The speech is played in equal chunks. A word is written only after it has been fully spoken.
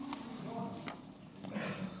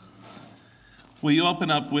Will you open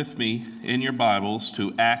up with me in your Bibles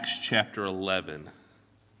to Acts chapter 11?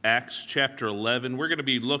 Acts chapter 11. We're going to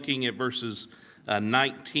be looking at verses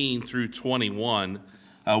 19 through 21.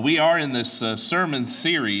 We are in this sermon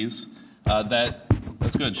series let's go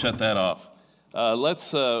ahead and shut that off.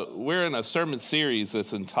 We're in a sermon series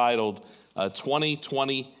that's entitled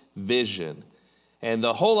 2020 Vision. And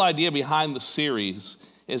the whole idea behind the series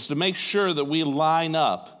is to make sure that we line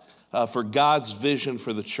up for God's vision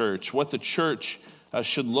for the church, what the church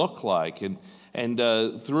should look like. And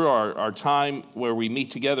through our time where we meet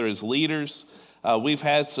together as leaders, we've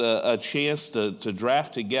had a chance to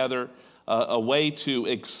draft together a way to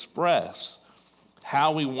express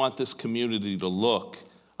how we want this community to look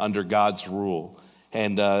under God's rule.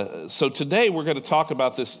 And so today we're going to talk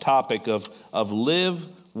about this topic of live,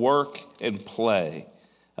 work, and play.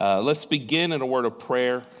 Let's begin in a word of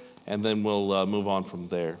prayer, and then we'll move on from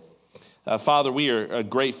there. Father, we are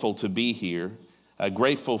grateful to be here,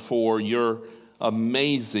 grateful for your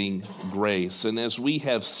amazing grace. And as we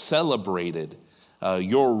have celebrated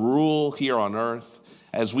your rule here on earth,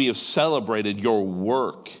 as we have celebrated your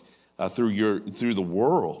work through the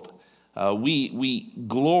world, we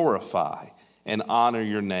glorify and honor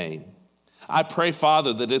your name. I pray,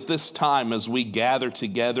 Father, that at this time as we gather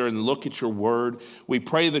together and look at your word, we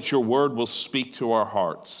pray that your word will speak to our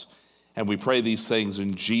hearts. And we pray these things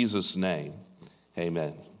in Jesus' name.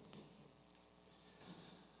 Amen.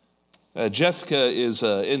 Jessica is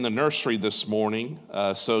in the nursery this morning,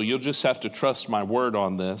 so you'll just have to trust my word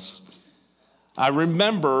on this. I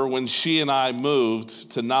remember when she and I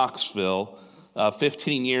moved to Knoxville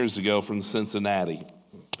 15 years ago from Cincinnati.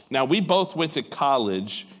 Now, we both went to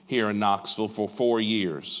college here in Knoxville for 4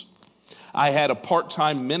 years. I had a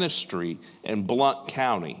part-time ministry in Blount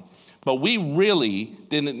County. But we really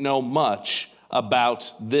didn't know much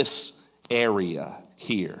about this area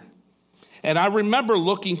here. And I remember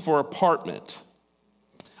looking for an apartment.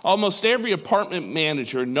 Almost every apartment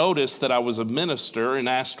manager noticed that I was a minister and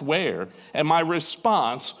asked where. And my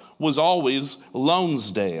response was always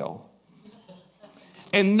Lonesdale.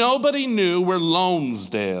 And nobody knew where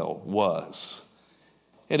Lonesdale was.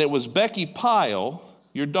 And it was Becky Pyle,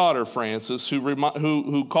 your daughter, Frances,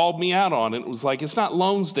 who called me out on it. It was like, it's not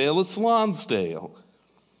Lonesdale, it's Lonsdale.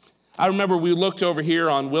 I remember we looked over here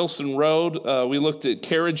on Wilson Road. We looked at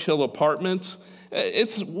Carriage Hill Apartments.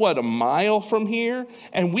 It's, a mile from here?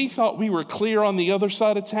 And we thought we were clear on the other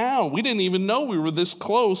side of town. We didn't even know we were this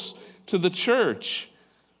close to the church.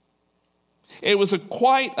 It was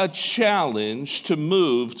quite a challenge to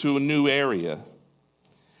move to a new area.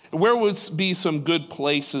 Where would be some good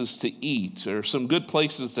places to eat or some good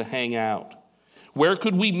places to hang out? Where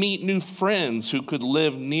could we meet new friends who could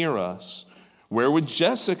live near us? Where would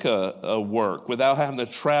Jessica work without having to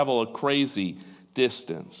travel a crazy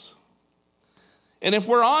distance? And if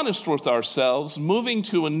we're honest with ourselves, moving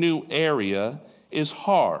to a new area is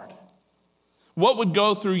hard. What would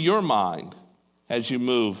go through your mind as you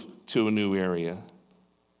move to a new area?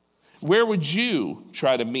 Where would you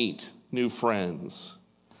try to meet new friends?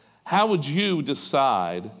 How would you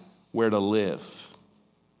decide where to live?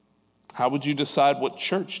 How would you decide what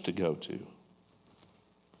church to go to?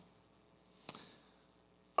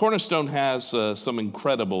 Cornerstone has some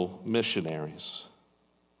incredible missionaries.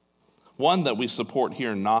 One that we support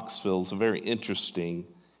here in Knoxville is a very interesting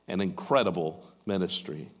and incredible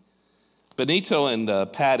ministry. Benito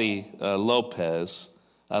and Patty Lopez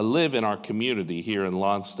live in our community here in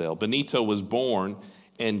Lonsdale. Benito was born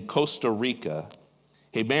in Costa Rica.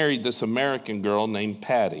 He married this American girl named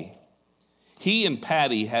Patty. He and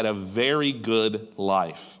Patty had a very good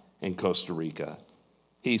life in Costa Rica.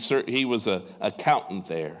 He was an accountant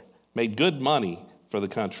there, made good money for the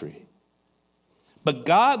country. But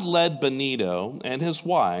God led Benito and his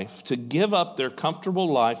wife to give up their comfortable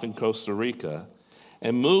life in Costa Rica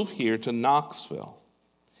and move here to Knoxville.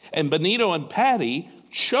 And Benito and Patty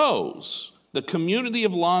chose the community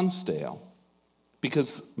of Lonsdale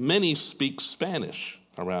because many speak Spanish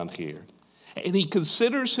around here. And he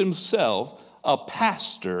considers himself a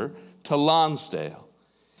pastor to Lonsdale.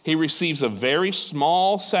 He receives a very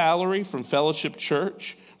small salary from Fellowship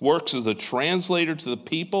Church, works as a translator to the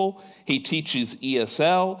people. He teaches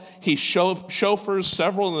ESL. He chauffeurs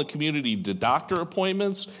several in the community to doctor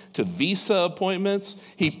appointments, to visa appointments.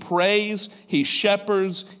 He prays, he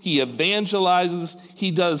shepherds, he evangelizes.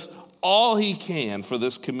 He does all he can for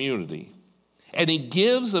this community. And he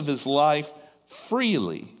gives of his life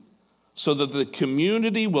freely so that the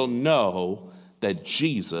community will know that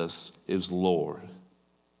Jesus is Lord.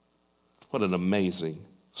 What an amazing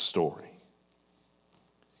story.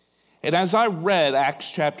 And as I read Acts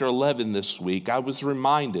chapter 11 this week, I was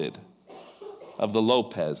reminded of the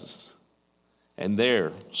Lopezes and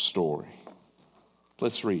their story.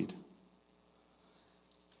 Let's read.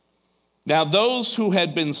 Now, those who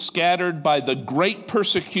had been scattered by the great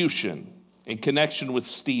persecution in connection with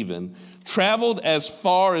Stephen traveled as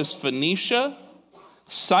far as Phoenicia,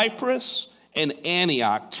 Cyprus, and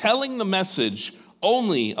Antioch, telling the message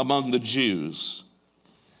only among the Jews.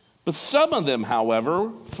 But some of them,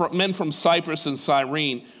 however, men from Cyprus and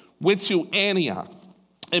Cyrene, went to Antioch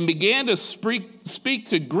and began to speak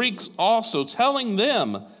to Greeks also, telling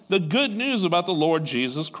them the good news about the Lord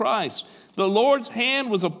Jesus Christ. The Lord's hand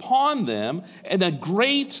was upon them, and a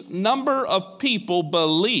great number of people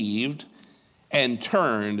believed and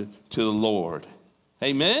turned to the Lord.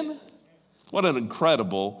 Amen? What an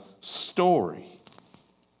incredible story.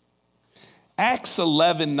 Acts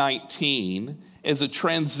 11:19 is a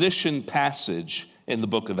transition passage in the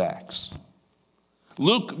book of Acts.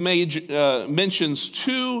 Luke mentions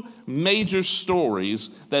two major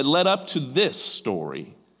stories that led up to this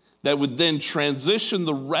story that would then transition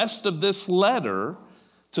the rest of this letter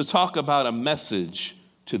to talk about a message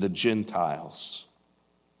to the Gentiles.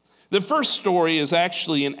 The first story is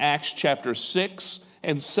actually in Acts chapter 6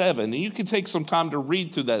 and 7. And you can take some time to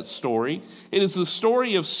read through that story. It is the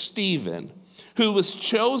story of Stephen, who was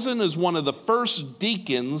chosen as one of the first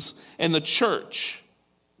deacons in the church.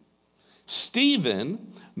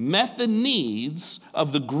 Stephen met the needs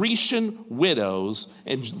of the Grecian widows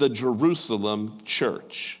in the Jerusalem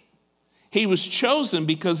church. He was chosen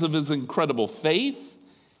because of his incredible faith,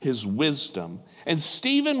 his wisdom, and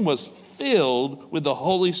Stephen was filled with the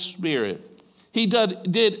Holy Spirit. He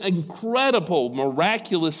did incredible,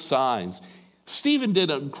 miraculous signs. Stephen did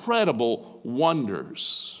incredible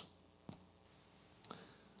wonders.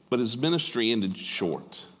 But his ministry ended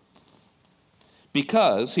short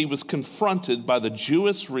because he was confronted by the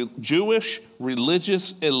Jewish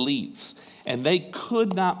religious elites, and they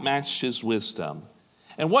could not match his wisdom.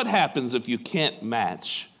 And what happens if you can't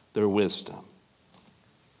match their wisdom?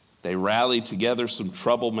 They rallied together some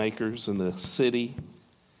troublemakers in the city,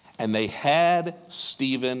 and they had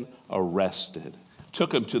Stephen arrested,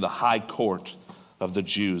 took him to the high court of the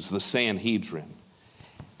Jews, the Sanhedrin.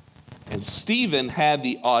 And Stephen had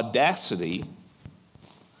the audacity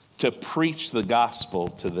to preach the gospel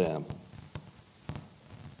to them.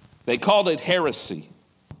 They called it heresy.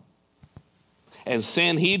 And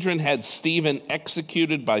Sanhedrin had Stephen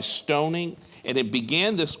executed by stoning, and it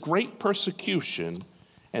began this great persecution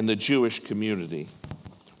in the Jewish community,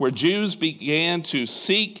 where Jews began to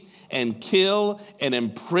seek and kill and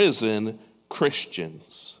imprison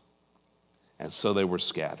Christians. And so they were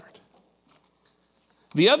scattered.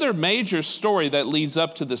 The other major story that leads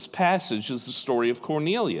up to this passage is the story of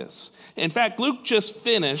Cornelius. In fact, Luke just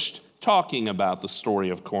finished talking about the story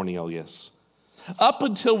of Cornelius. Up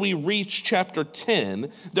until we reach chapter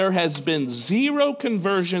 10, there has been 0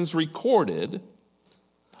 conversions recorded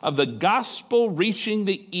of the gospel reaching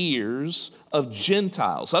the ears of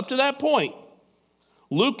Gentiles. Up to that point,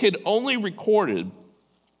 Luke had only recorded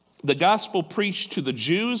the gospel preached to the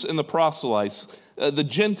Jews and the proselytes, the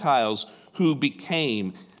Gentiles who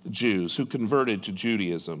became Jews, who converted to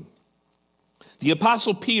Judaism. The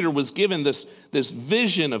Apostle Peter was given this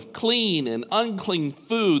vision of clean and unclean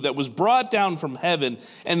food that was brought down from heaven,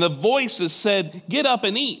 and the voices said, "Get up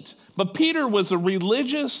and eat." But Peter was a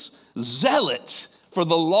religious zealot for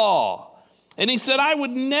the law, and he said, "I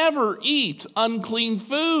would never eat unclean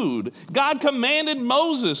food. God commanded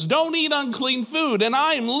Moses, don't eat unclean food, and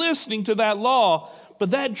I am listening to that law."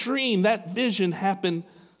 But that dream, that vision happened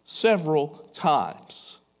several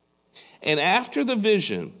times. And after the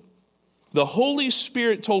vision, the Holy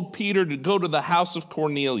Spirit told Peter to go to the house of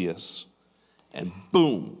Cornelius. And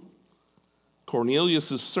boom,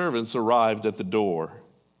 Cornelius' servants arrived at the door.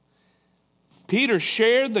 Peter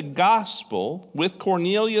shared the gospel with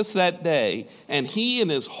Cornelius that day, and he and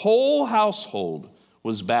his whole household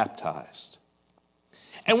was baptized.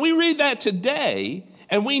 And we read that today,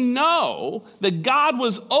 and we know that God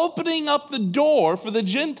was opening up the door for the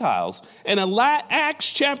Gentiles. And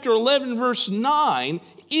Acts chapter 11, verse 9,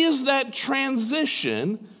 is that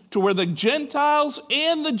transition to where the Gentiles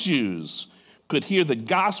and the Jews could hear the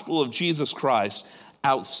gospel of Jesus Christ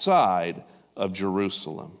outside of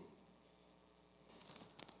Jerusalem.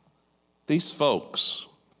 These folks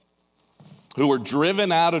who were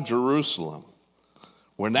driven out of Jerusalem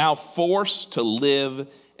were now forced to live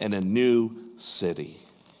in a new city,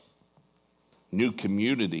 new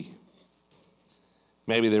community.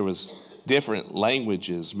 Maybe there was different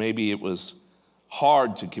languages. Maybe it was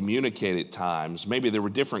hard to communicate at times. Maybe there were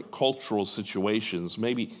different cultural situations.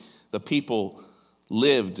 Maybe the people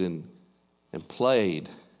lived and played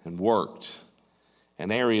and worked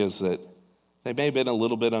and areas that they may have been a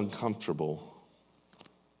little bit uncomfortable.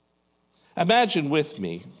 Imagine with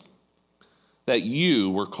me that you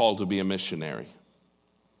were called to be a missionary.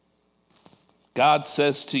 God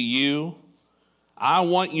says to you, I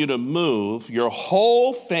want you to move your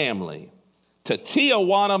whole family to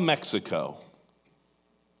Tijuana, Mexico.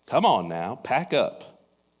 Come on now, pack up.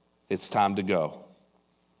 It's time to go.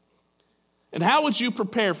 And how would you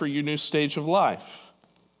prepare for your new stage of life?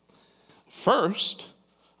 First,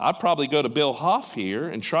 I'd probably go to Bill Hoff here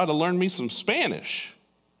and try to learn me some Spanish,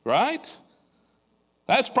 right?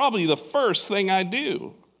 That's probably the first thing I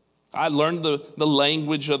do. I learned the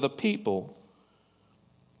language of the people.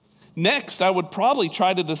 Next, I would probably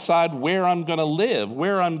try to decide where I'm going to live,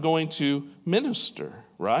 where I'm going to minister,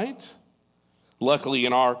 right? Luckily,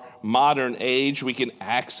 in our modern age, we can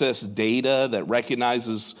access data that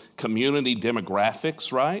recognizes community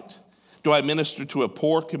demographics, right? Do I minister to a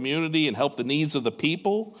poor community and help the needs of the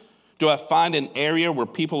people? Do I find an area where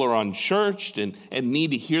people are unchurched and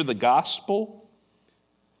need to hear the gospel?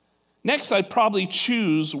 Next, I'd probably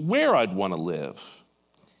choose where I'd want to live.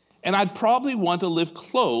 And I'd probably want to live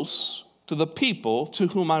close to the people to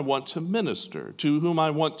whom I want to minister, to whom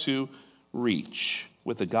I want to reach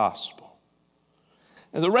with the gospel.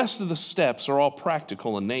 And the rest of the steps are all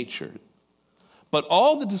practical in nature. But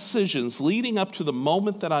all the decisions leading up to the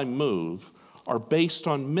moment that I move are based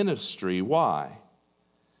on ministry. Why?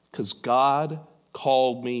 Because God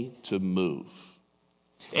called me to move.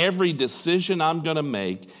 Every decision I'm going to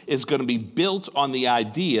make is going to be built on the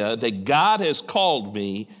idea that God has called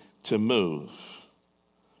me to move.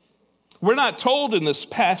 We're not told in this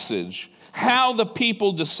passage how the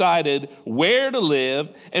people decided where to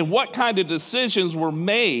live and what kind of decisions were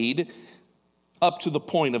made up to the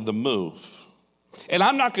point of the move. And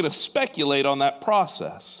I'm not going to speculate on that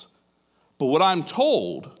process. But what I'm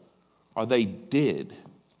told are they did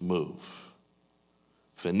move.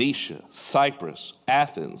 Phoenicia, Cyprus,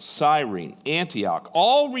 Athens, Cyrene, Antioch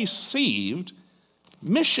all received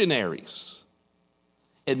missionaries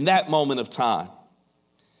in that moment of time.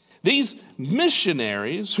 These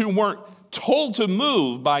missionaries who weren't told to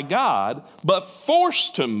move by God, but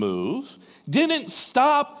forced to move, didn't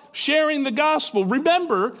stop sharing the gospel.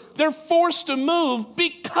 Remember, they're forced to move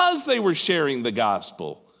because they were sharing the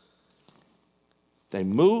gospel. They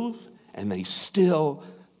move and they still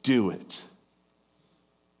do it.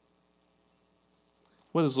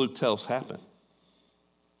 What does Luke tell us happened?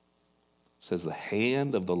 It says the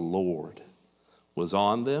hand of the Lord was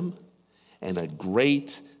on them, and a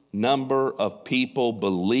great number of people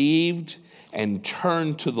believed and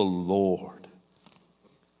turned to the Lord.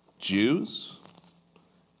 Jews,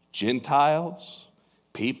 Gentiles,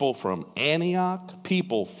 people from Antioch,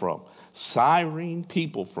 people from Cyrene,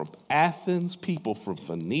 people from Athens, people from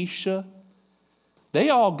Phoenicia. They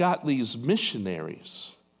all got these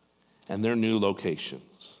missionaries and their new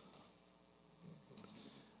locations.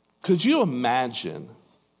 Could you imagine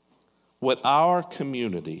what our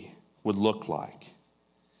community would look like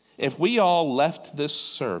if we all left this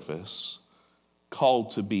service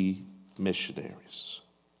called to be missionaries?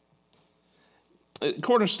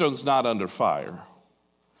 Cornerstone's not under fire.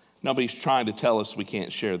 Nobody's trying to tell us we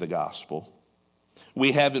can't share the gospel.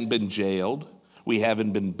 We haven't been jailed. We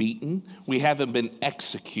haven't been beaten. We haven't been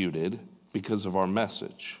executed because of our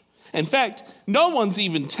message. In fact, no one's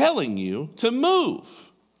even telling you to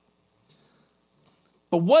move.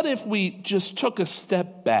 But what if we just took a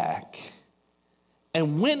step back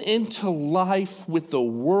and went into life with the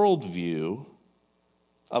worldview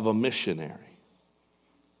of a missionary?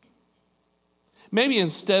 Maybe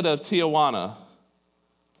instead of Tijuana,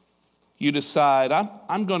 you decide,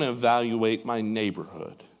 I'm going to evaluate my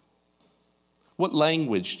neighborhood. What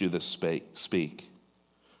language do they speak?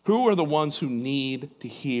 Who are the ones who need to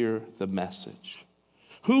hear the message?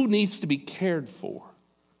 Who needs to be cared for?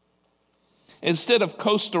 Instead of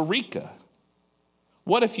Costa Rica,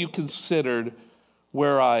 what if you considered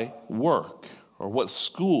where I work or what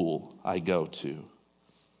school I go to?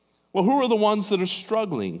 Well, who are the ones that are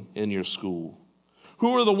struggling in your school?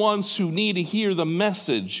 Who are the ones who need to hear the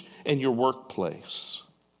message in your workplace?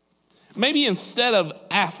 Maybe instead of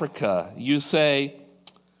Africa, you say,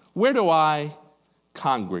 where do I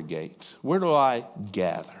congregate? Where do I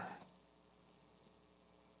gather?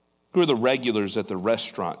 Who are the regulars at the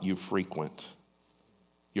restaurant you frequent?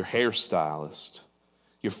 Your hairstylist,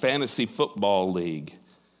 your fantasy football league,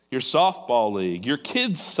 your softball league, your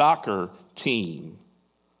kids' soccer team.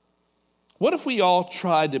 What if we all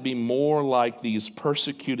tried to be more like these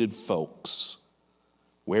persecuted folks,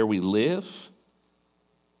 where we live,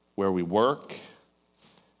 where we work,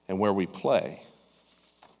 and where we play?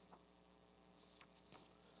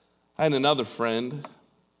 I had another friend.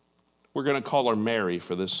 We're going to call her Mary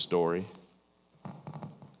for this story.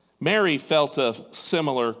 Mary felt a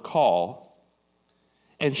similar call,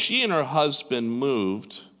 and she and her husband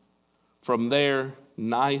moved from their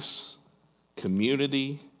nice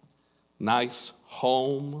community, nice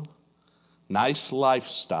home, nice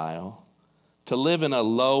lifestyle to live in a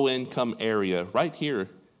low-income area right here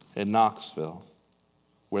in Knoxville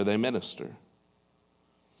where they minister.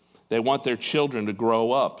 They want their children to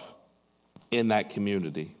grow up in that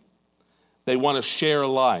community. They want to share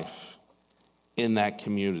life in that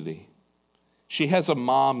community. She has a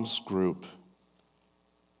mom's group,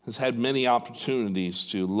 has had many opportunities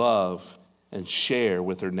to love and share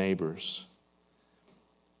with her neighbors.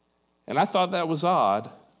 And I thought that was odd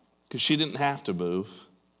because she didn't have to move,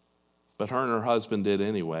 but her and her husband did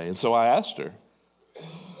anyway. And so I asked her,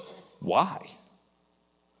 why?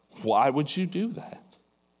 Why would you do that?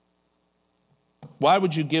 Why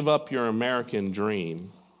would you give up your American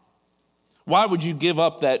dream? Why would you give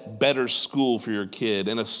up that better school for your kid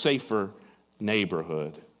and a safer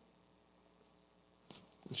neighborhood?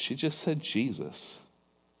 She just said Jesus.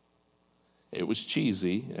 It was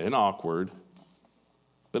cheesy and awkward,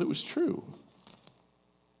 but it was true.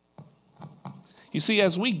 You see,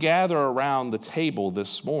 as we gather around the table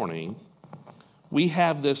this morning, we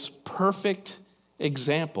have this perfect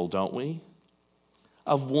example, don't we,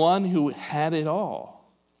 of one who had it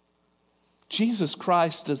all. Jesus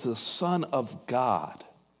Christ is the Son of God,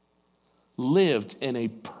 lived in a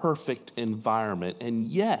perfect environment, and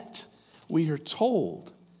yet we are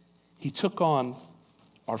told he took on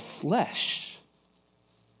our flesh.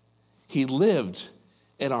 He lived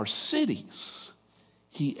in our cities.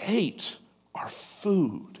 He ate our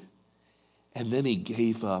food, and then he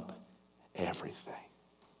gave up everything.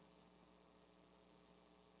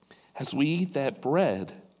 As we eat that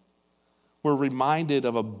bread, we're reminded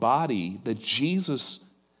of a body that Jesus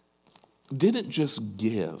didn't just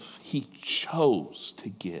give, he chose to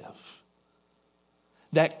give.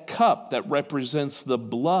 That cup that represents the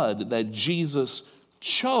blood that Jesus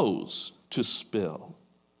chose to spill.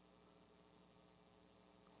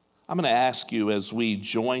 I'm going to ask you as we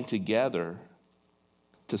join together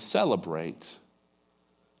to celebrate,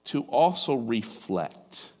 to also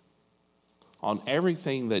reflect on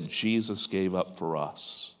everything that Jesus gave up for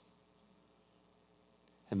us.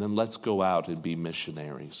 And then let's go out and be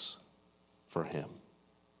missionaries for him.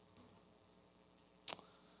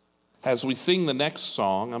 As we sing the next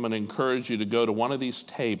song, I'm going to encourage you to go to one of these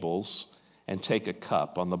tables and take a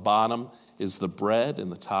cup. On the bottom is the bread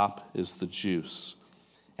and the top is the juice.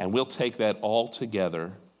 And we'll take that all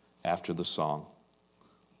together after the song.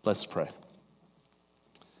 Let's pray.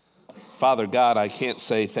 Father God, I can't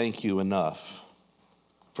say thank you enough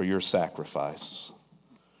for your sacrifice,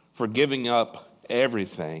 for giving up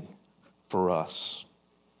everything for us.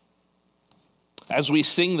 As we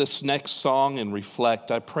sing this next song and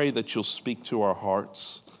reflect, I pray that you'll speak to our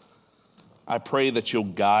hearts. I pray that you'll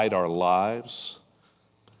guide our lives.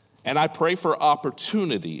 And I pray for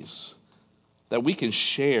opportunities that we can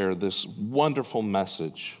share this wonderful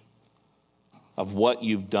message of what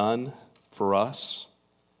you've done for us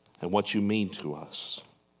and what you mean to us.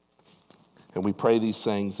 And we pray these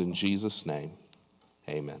things in Jesus' name.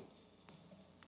 Amen.